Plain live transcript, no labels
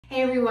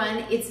Hey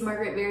everyone, it's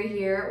Margaret Berry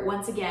here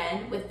once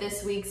again with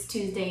this week's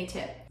Tuesday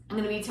tip. I'm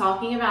going to be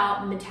talking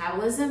about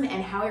metabolism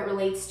and how it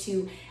relates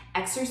to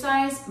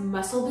exercise,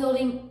 muscle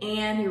building,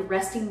 and your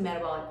resting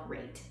metabolic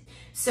rate.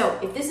 So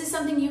if this is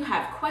something you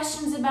have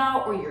questions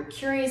about, or you're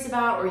curious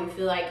about, or you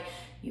feel like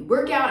you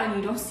work out and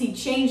you don't see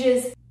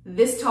changes,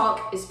 this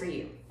talk is for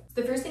you.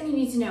 The first thing you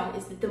need to know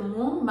is that the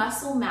more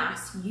muscle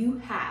mass you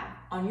have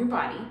on your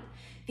body,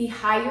 the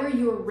higher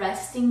your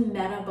resting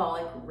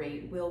metabolic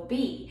rate will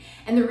be.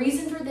 And the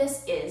reason for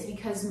this is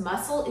because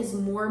muscle is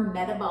more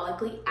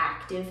metabolically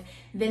active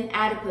than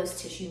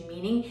adipose tissue,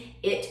 meaning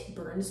it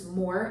burns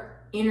more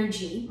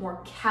energy,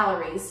 more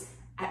calories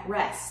at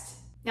rest.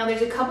 Now,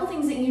 there's a couple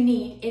things that you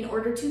need in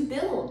order to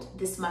build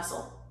this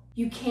muscle.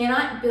 You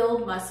cannot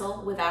build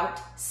muscle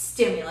without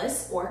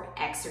stimulus or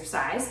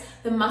exercise.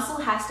 The muscle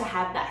has to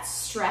have that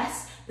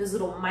stress, those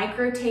little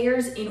micro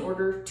tears, in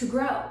order to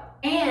grow.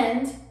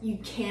 And you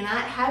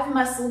cannot have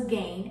muscle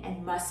gain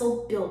and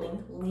muscle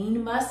building,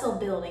 lean muscle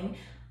building,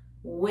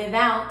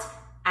 without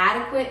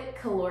adequate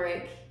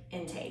caloric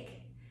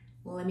intake.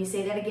 Let me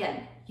say that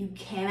again. You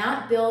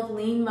cannot build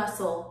lean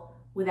muscle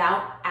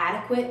without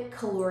adequate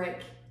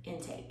caloric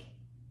intake.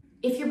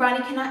 If your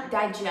body cannot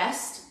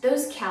digest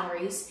those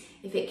calories,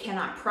 if it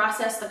cannot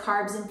process the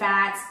carbs and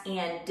fats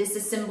and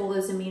disassemble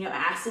those amino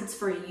acids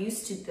for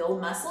use to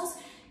build muscles,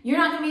 you're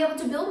not going to be able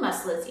to build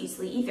muscle as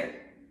easily either.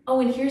 Oh,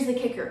 and here's the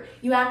kicker.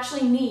 You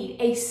actually need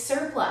a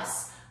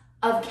surplus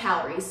of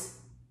calories,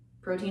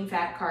 protein,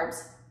 fat,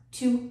 carbs,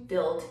 to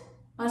build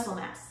muscle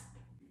mass.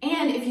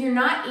 And if you're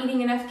not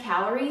eating enough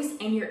calories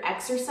and you're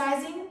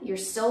exercising, you're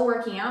still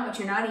working out, but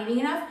you're not eating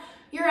enough,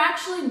 you're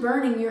actually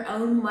burning your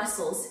own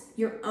muscles,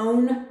 your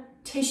own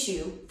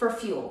tissue for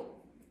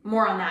fuel.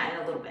 More on that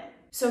in a little bit.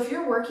 So if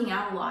you're working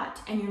out a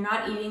lot and you're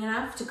not eating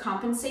enough to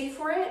compensate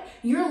for it,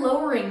 you're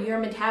lowering your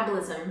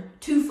metabolism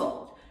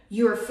twofold.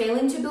 You're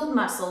failing to build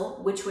muscle,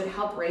 which would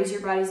help raise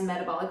your body's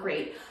metabolic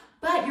rate,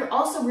 but you're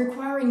also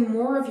requiring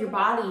more of your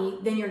body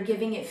than you're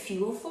giving it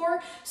fuel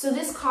for. So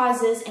this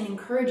causes and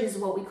encourages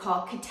what we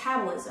call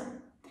catabolism.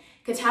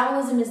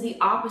 Catabolism is the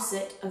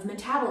opposite of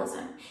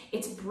metabolism.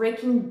 It's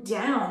breaking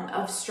down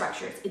of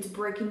structures. It's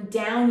breaking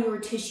down your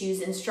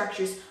tissues and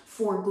structures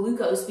for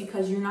glucose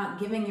because you're not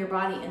giving your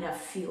body enough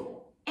fuel.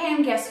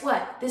 And guess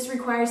what? This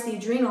requires the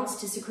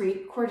adrenals to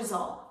secrete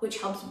cortisol, which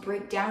helps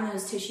break down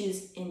those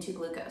tissues into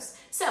glucose.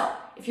 So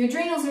if your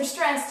adrenals are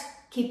stressed,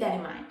 keep that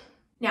in mind.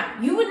 Now,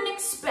 you wouldn't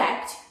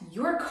expect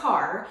your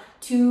car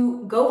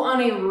to go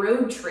on a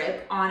road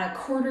trip on a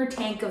quarter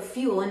tank of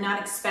fuel and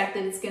not expect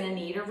that it's going to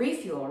need a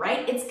refuel,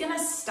 right? It's going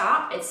to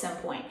stop at some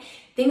point.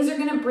 Things are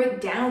going to break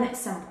down at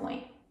some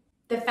point.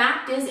 The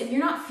fact is, if you're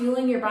not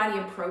fueling your body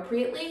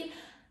appropriately,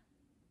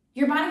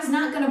 your body's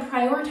not going to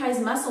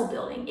prioritize muscle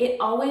building. It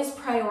always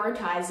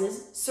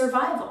prioritizes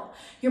survival.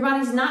 Your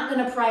body's not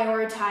going to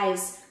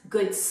prioritize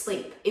good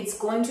sleep. It's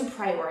going to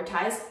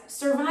prioritize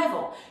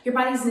survival. Your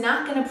body's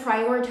not going to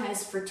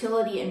prioritize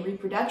fertility and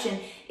reproduction.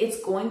 It's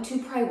going to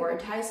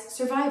prioritize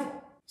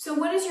survival. So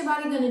what is your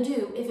body going to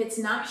do if it's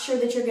not sure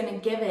that you're going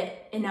to give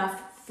it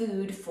enough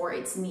food for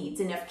its needs,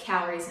 enough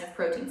calories, enough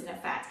proteins,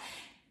 enough fats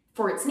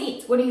for its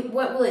needs? What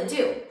will it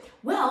do?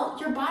 Well,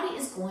 your body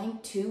is going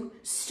to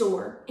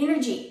store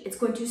energy. It's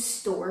going to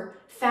store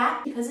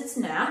fat because it's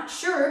not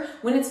sure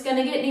when it's going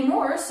to get any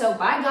more. So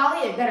by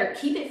golly, it better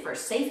keep it for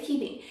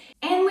safekeeping.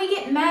 And we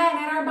get mad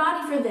at our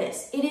body for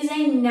this. It is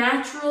a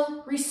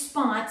natural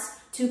response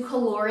to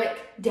caloric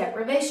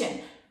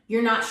deprivation.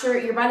 You're not sure,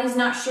 your body's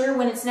not sure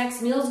when its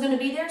next meal is going to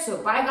be there.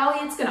 So by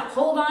golly, it's going to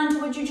hold on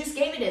to what you just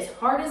gave it as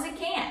hard as it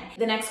can.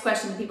 The next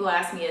question that people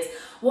ask me is,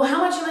 well, how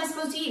much am I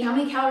supposed to eat? How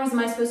many calories am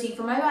I supposed to eat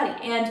for my body?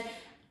 And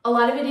a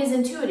lot of it is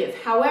intuitive.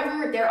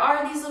 However, there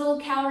are these little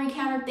calorie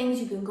counter things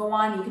you can go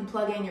on. You can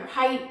plug in your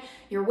height,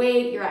 your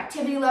weight, your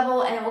activity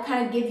level, and it will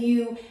kind of give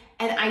you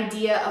an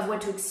idea of what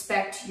to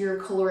expect your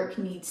caloric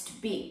needs to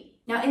be.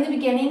 Now, in the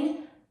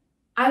beginning,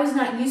 I was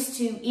not used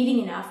to eating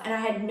enough, and I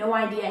had no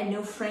idea and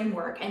no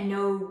framework and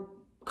no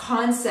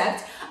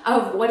concept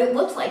of what it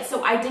looked like.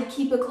 So I did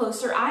keep a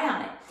closer eye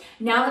on it.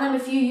 Now that I'm a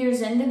few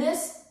years into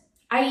this,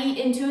 I eat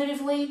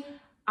intuitively.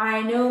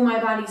 I know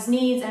my body's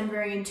needs, I'm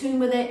very in tune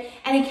with it,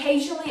 and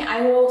occasionally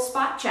I will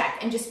spot check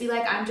and just be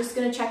like, I'm just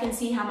gonna check and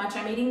see how much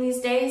I'm eating these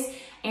days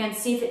and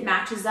see if it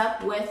matches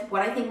up with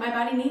what I think my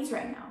body needs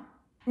right now.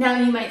 Now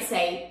you might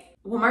say,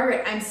 well,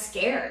 Margaret, I'm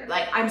scared.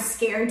 Like, I'm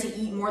scared to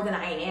eat more than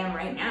I am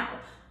right now.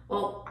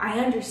 Well, I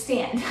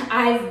understand.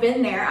 I've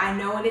been there. I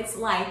know what it's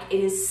like.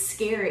 It is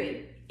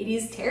scary. It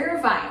is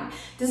terrifying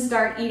to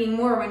start eating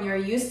more when you're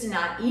used to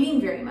not eating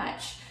very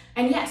much.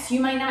 And yes, you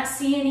might not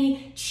see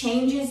any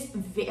changes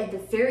at the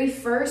very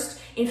first.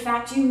 In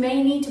fact, you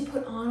may need to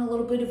put on a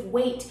little bit of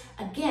weight.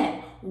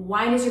 Again,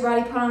 why does your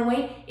body put on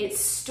weight? It's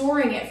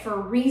storing it for a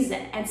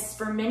reason. And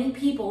for many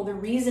people, the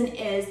reason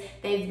is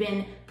they've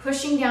been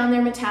pushing down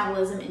their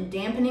metabolism and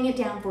dampening it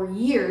down for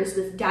years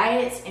with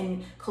diets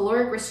and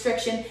caloric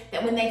restriction,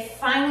 that when they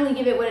finally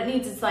give it what it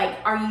needs, it's like,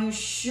 are you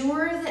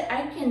sure that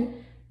I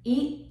can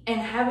eat and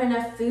have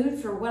enough food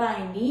for what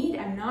I need?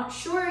 I'm not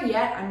sure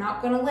yet. I'm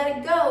not gonna let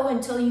it go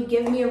until you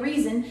give me a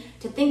reason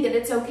to think that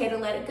it's okay to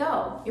let it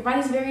go. Your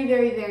body's very,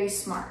 very, very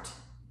smart.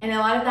 And a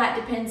lot of that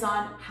depends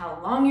on how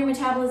long your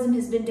metabolism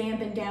has been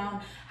dampened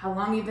down, how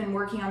long you've been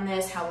working on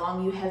this, how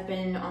long you have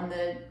been on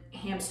the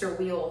hamster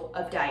wheel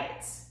of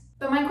diets.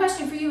 But my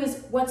question for you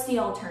is, what's the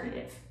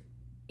alternative?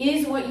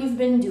 Is what you've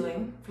been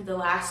doing for the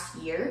last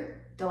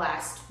year, the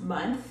last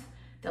month,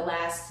 the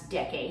last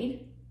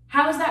decade,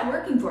 how is that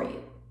working for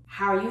you?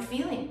 How are you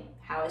feeling?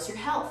 How is your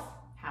health?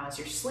 How is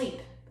your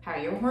sleep? How are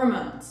your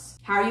hormones?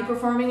 How are you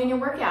performing in your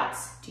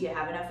workouts? Do you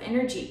have enough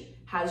energy?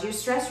 How's your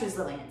stress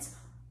resilience?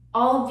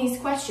 All of these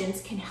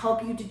questions can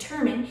help you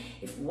determine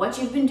if what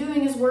you've been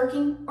doing is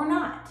working or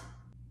not.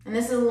 And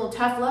this is a little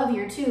tough love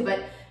here too,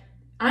 but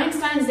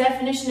Einstein's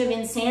definition of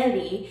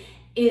insanity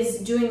is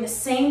doing the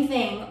same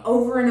thing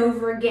over and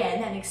over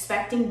again and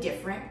expecting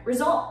different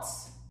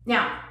results.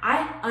 Now,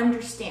 I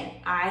understand.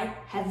 I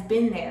have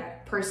been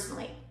there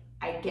personally.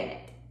 I get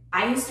it.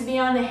 I used to be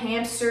on the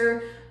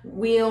hamster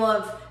wheel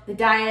of the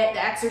diet,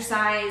 the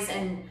exercise,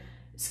 and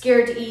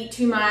scared to eat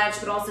too much,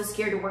 but also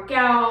scared to work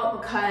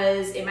out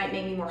because it might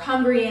make me more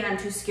hungry and I'm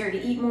too scared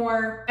to eat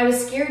more. I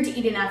was scared to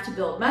eat enough to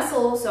build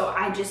muscle, so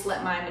I just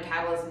let my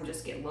metabolism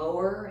just get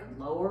lower and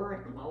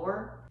lower and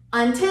lower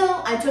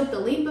until I took the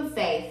leap of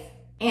faith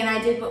and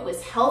I did what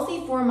was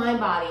healthy for my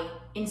body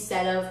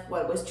instead of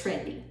what was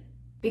trendy.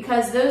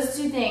 Because those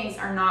two things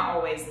are not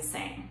always the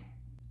same.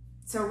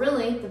 So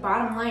really, the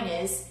bottom line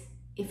is,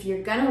 if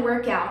you're gonna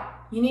work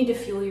out, you need to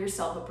fuel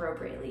yourself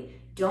appropriately.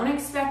 Don't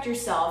expect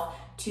yourself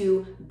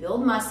to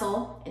build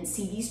muscle and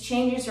see these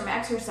changes from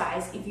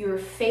exercise if you're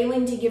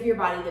failing to give your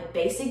body the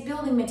basic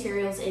building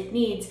materials it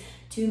needs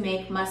to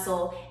make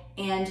muscle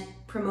and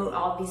promote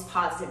all of these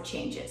positive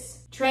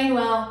changes. Train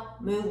well,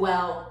 move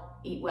well,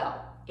 eat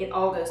well. It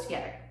all goes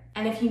together.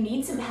 And if you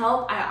need some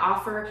help, I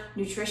offer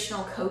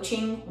nutritional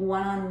coaching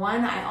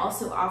one-on-one. I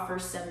also offer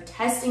some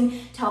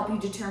testing to help you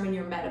determine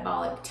your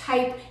metabolic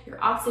type, your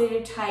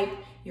oxidative type,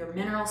 your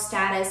mineral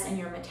status, and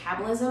your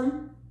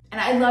metabolism. And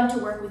I'd love to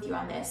work with you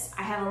on this.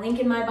 I have a link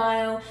in my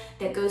bio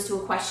that goes to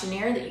a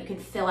questionnaire that you can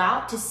fill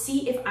out to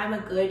see if I'm a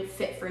good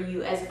fit for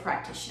you as a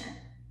practitioner.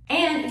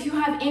 And if you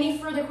have any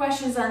further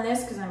questions on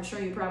this, because I'm sure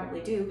you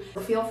probably do,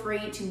 feel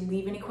free to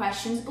leave any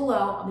questions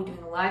below. I'll be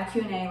doing a live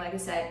Q&A, like I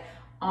said,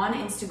 on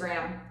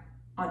Instagram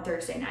on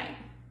Thursday night.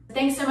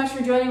 Thanks so much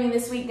for joining me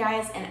this week,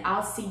 guys, and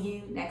I'll see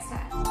you next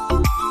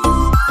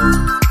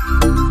time.